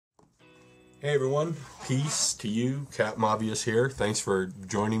Hey everyone, peace to you, Captain Obvious here. Thanks for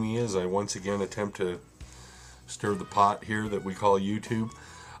joining me as I once again attempt to stir the pot here that we call YouTube.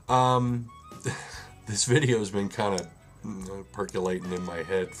 This video has been kind of percolating in my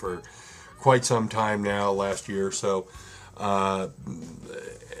head for quite some time now, last year or so.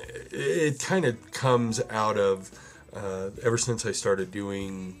 It kind of comes out of, ever since I started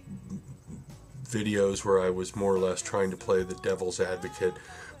doing videos where I was more or less trying to play the devil's advocate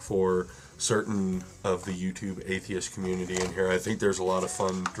for certain of the YouTube atheist community in here. I think there's a lot of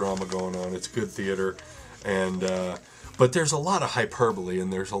fun drama going on. It's good theater, and but there's a lot of hyperbole,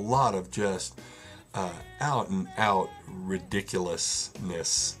 and there's a lot of just out and out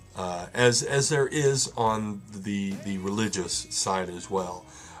ridiculousness, as there is on the religious side as well.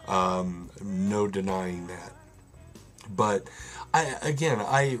 No denying that. But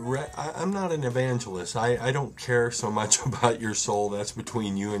I'm not an evangelist. I don't care so much about your soul. That's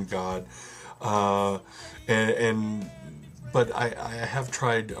between you and God. But I have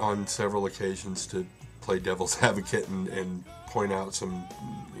tried on several occasions to play devil's advocate and point out some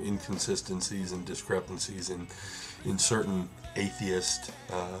inconsistencies and discrepancies in certain atheist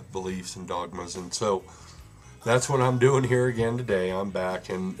beliefs and dogmas. And so that's what I'm doing here again today. I'm back,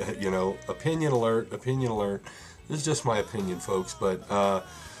 and opinion alert, opinion alert. This is just my opinion, folks, but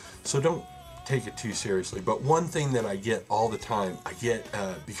so don't take it too seriously. But one thing that I get all the time,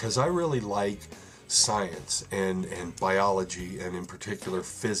 because I really like science and biology, and in particular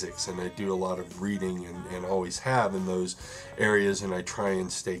physics, and I do a lot of reading and always have in those areas, and I try and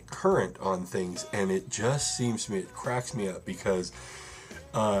stay current on things, and it just seems to me, it cracks me up, because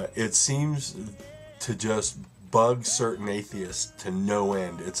it seems to just bug certain atheists to no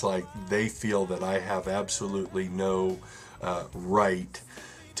end. It's like they feel that I have absolutely no right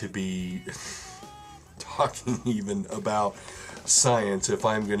to be talking even about science if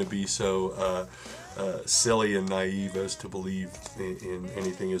I'm going to be so silly and naive as to believe in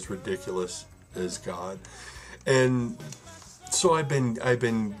anything as ridiculous as God. And so I've been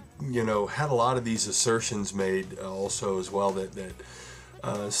had a lot of these assertions made also as well that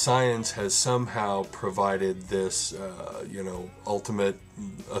science has somehow provided this, ultimate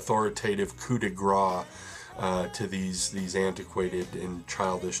authoritative coup de grace to these antiquated and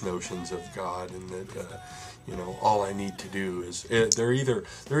childish notions of God, and that all I need to do is they're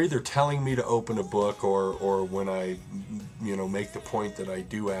either telling me to open a book, or when I make the point that I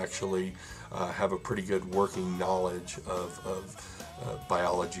do actually have a pretty good working knowledge of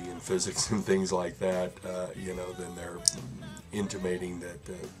biology and physics and things like that, then they're intimating that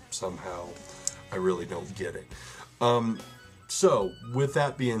somehow I really don't get it. So with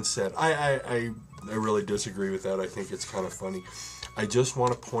that being said, I really disagree with that. I think it's kind of funny. I just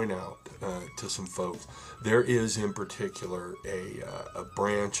want to point out to some folks, there is in particular a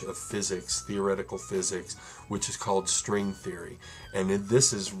branch of physics, theoretical physics, which is called string theory. And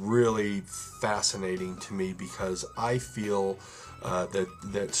this is really fascinating to me, because I feel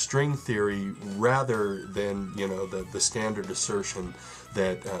that string theory, rather than the standard assertion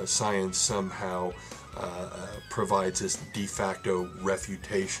that science somehow provides this de facto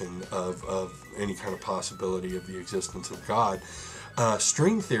refutation of any kind of possibility of the existence of God,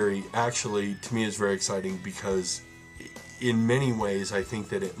 string theory actually to me is very exciting, because in many ways I think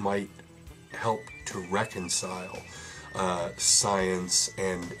that it might help to reconcile science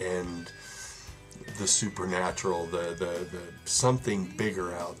and the supernatural, the something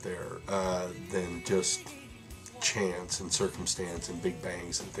bigger out there than just chance and circumstance and big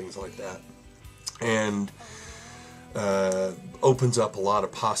bangs and things like that, and opens up a lot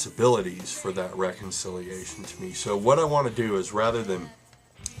of possibilities for that reconciliation to me. So what I want to do is, rather than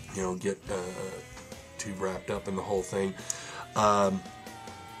get too wrapped up in the whole thing,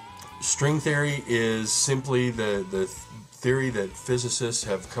 string theory is simply the theory that physicists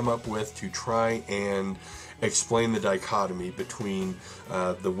have come up with to try and explain the dichotomy between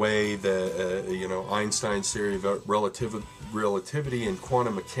the way the Einstein's theory of relativity and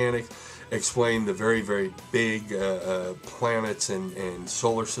quantum mechanics explain the very, very big planets and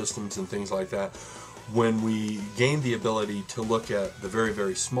solar systems and things like that. When we gained the ability to look at the very,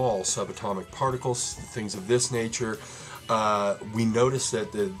 very small subatomic particles, things of this nature, we noticed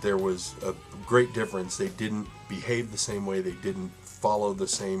that there was a great difference. They didn't behave the same way, they didn't follow the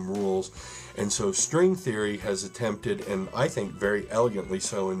same rules, And so string theory has attempted, and I think very elegantly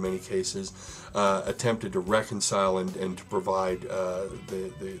so in many cases, attempted to reconcile and to provide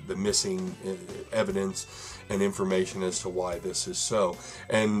the missing evidence and information as to why this is so.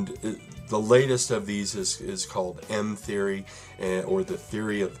 And the latest of these is called M theory, or the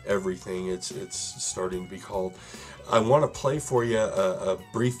theory of everything. It's starting to be called. I want to play for you a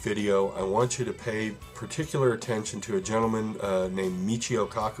brief video. I want you to pay particular attention to a gentleman named Michio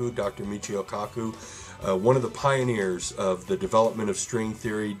Kaku, Dr. Michio Kaku, one of the pioneers of the development of string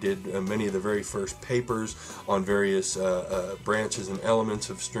theory, did many of the very first papers on various branches and elements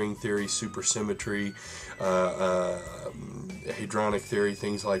of string theory, supersymmetry, hadronic theory,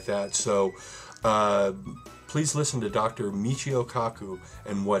 things like that. So please listen to Dr. Michio Kaku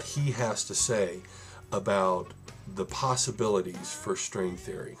and what he has to say about the possibilities for string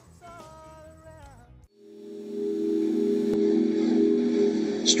theory.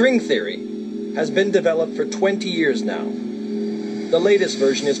 String theory has been developed for 20 years now. The latest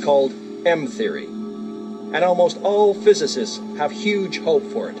version is called M theory, and almost all physicists have huge hope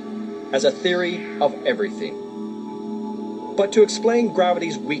for it as a theory of everything. But to explain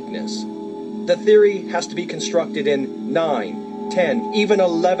gravity's weakness, the theory has to be constructed in 9, 10, even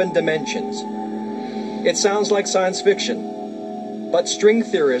 11 dimensions. It sounds like science fiction, but string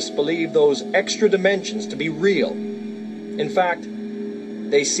theorists believe those extra dimensions to be real. In fact,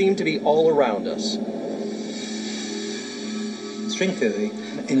 they seem to be all around us. String theory,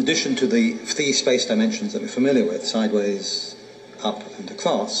 in addition to the three space dimensions that we're familiar with, sideways, up and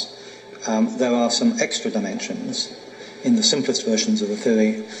across, there are some extra dimensions. In the simplest versions of the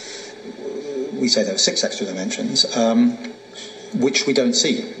theory, we say there are 6 extra dimensions, which we don't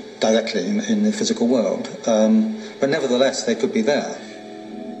see directly in the physical world, but nevertheless they could be there.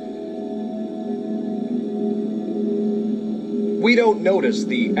 We don't notice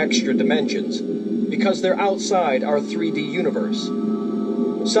the extra dimensions because they're outside our 3D universe.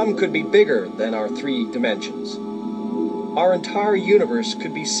 Some could be bigger than our 3 dimensions. Our entire universe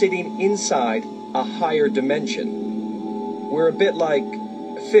could be sitting inside a higher dimension. We're a bit like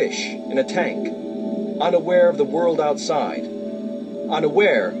fish in a tank, unaware of the world outside,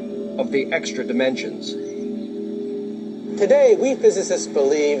 unaware of the extra dimensions. Today, we physicists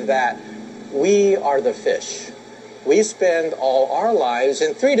believe that we are the fish. We spend all our lives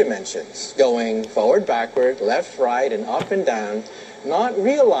in 3 dimensions, going forward, backward, left, right, and up and down, not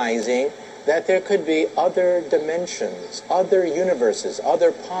realizing that there could be other dimensions, other universes,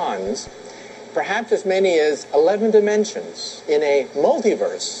 other ponds, perhaps as many as 11 dimensions in a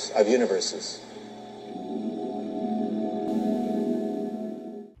multiverse of universes.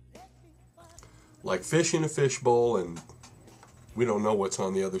 Like fish in a fishbowl, and we don't know what's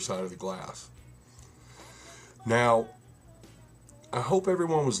on the other side of the glass. Now, I hope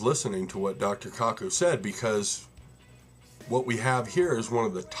everyone was listening to what Dr. Kaku said, because what we have here is one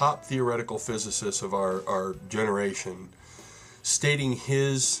of the top theoretical physicists of our generation stating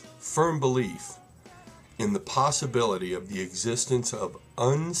his firm belief in the possibility of the existence of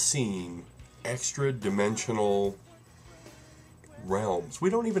unseen extra-dimensional realms.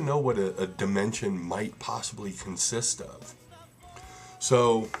 We don't even know what a dimension might possibly consist of.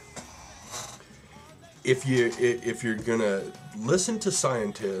 So if you're gonna listen to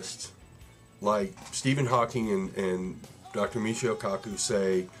scientists like Stephen Hawking and Dr. Michio Kaku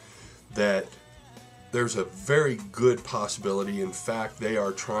say that there's a very good possibility, in fact they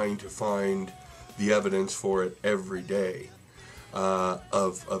are trying to find the evidence for it every day,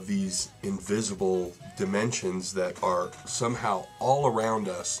 of these invisible dimensions that are somehow all around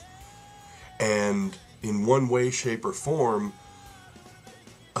us and in one way, shape, or form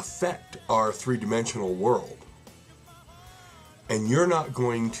affect our 3-dimensional world. And you're not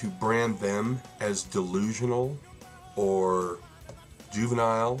going to brand them as delusional or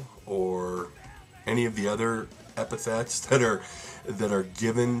juvenile or any of the other epithets that are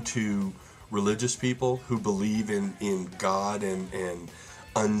given to religious people who believe in God and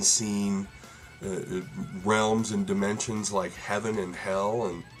unseen realms and dimensions like heaven and hell.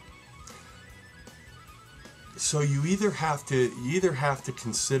 And so you either have to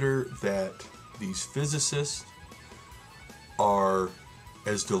consider that these physicists are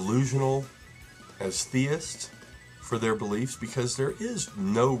as delusional as theists for their beliefs, because there is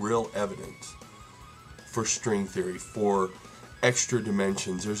no real evidence for string theory, for extra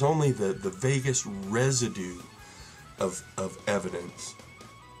dimensions. There's only the vaguest residue of evidence.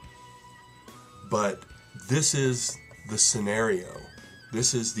 But this is the scenario.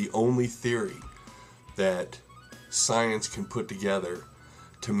 This is the only theory that science can put together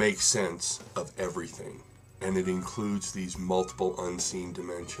to make sense of everything. And it includes these multiple unseen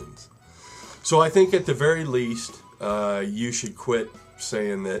dimensions. So I think at the very least, you should quit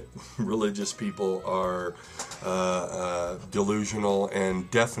saying that religious people are delusional, and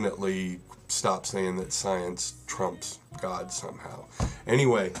definitely stop saying that science trumps God somehow.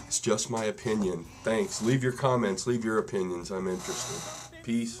 Anyway, it's just my opinion. Thanks. Leave your comments. Leave your opinions. I'm interested.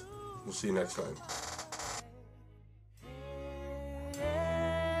 Peace. We'll see you next time.